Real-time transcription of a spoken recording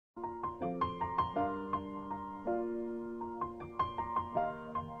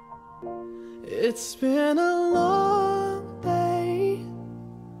It's been a long day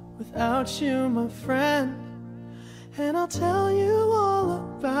without you, my friend, and I'll tell you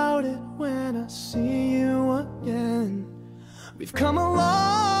all about it when I see you again. We've come a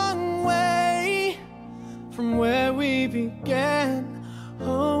long way from where we began.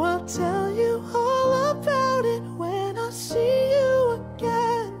 Oh, I'll tell you all about it when I see you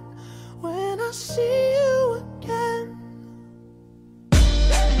again. When I see you again.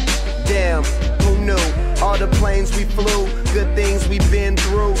 Damn, who knew? All the planes we flew, good things we've been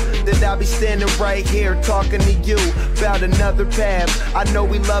through, that I'll be standing right here talking to you about another path. I know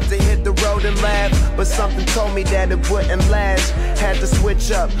we love to hit the road and laugh, but something told me that it wouldn't last. Had to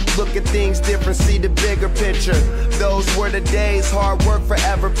switch up, look at things different, see the bigger picture. Those were the days, hard work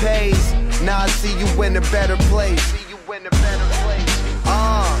forever pays. Now I see you in a better place.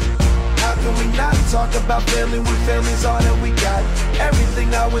 How can we not talk about family when family's all that we got?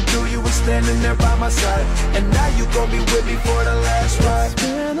 Everything I went through, you were standing there by my side, and now you gon' be with me for the last ride. It's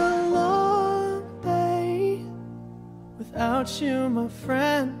been a long day without you, my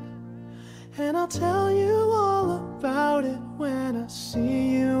friend, and I'll tell you all about it when I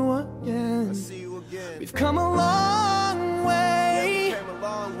see you again. We've come a long way,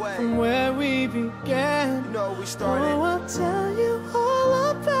 from where we began. You know we started. Oh, I'll tell you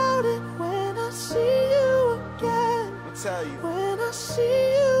all about it when I see you again. I'll tell you. When I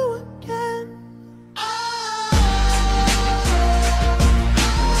see you again.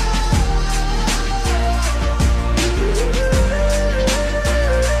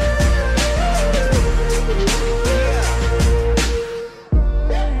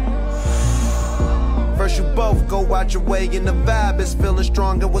 First you both go out your way and the vibe is feeling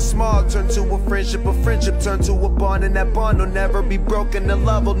strong. And what's small turn to a friendship turn to a bond, and that bond will never be broken, the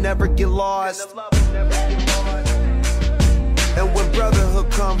love will never get lost. And when brotherhood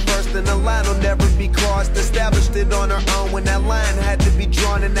come first, then the line will never be crossed. Established it on our own when that line had to be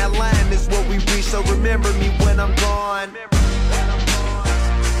drawn, and that line is what we reach, so remember me when I'm gone.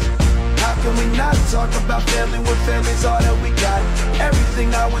 How can we not talk about family when family's all that we got?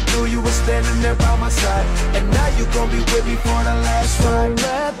 Everything I went through, you were standing there by my side, and now you gon' be with me for the last ride.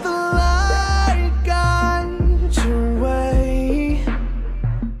 Let the light guide your way,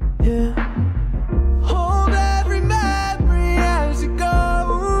 yeah. Hold every memory as you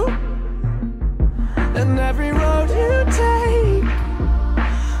go, and every road you take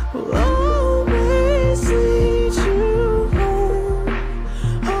will always lead you home.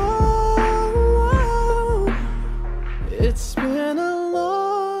 Oh, it's been a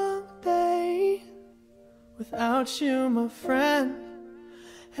long day without you, my friend,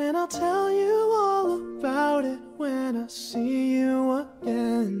 and I'll tell you all about it when I see you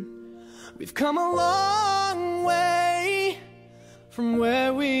again. We've come a long way from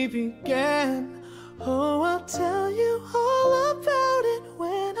where we began. Oh, I'll tell you all about it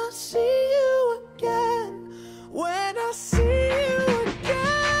when I see you again. When I see you again.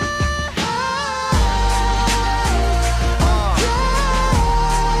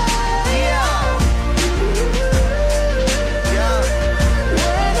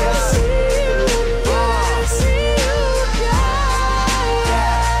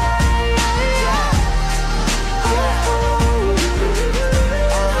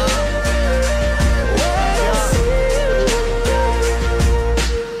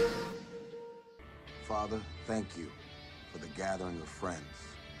 Father, thank you for the gathering of friends.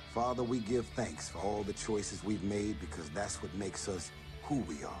 Father, we give thanks for all the choices we've made, because that's what makes us who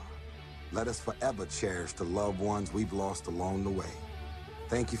we are. Let us forever cherish the loved ones we've lost along the way.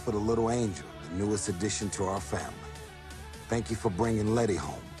 Thank you for the little angel, the newest addition to our family. Thank you for bringing Letty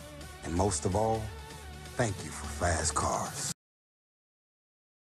home. And most of all, thank you for fast cars.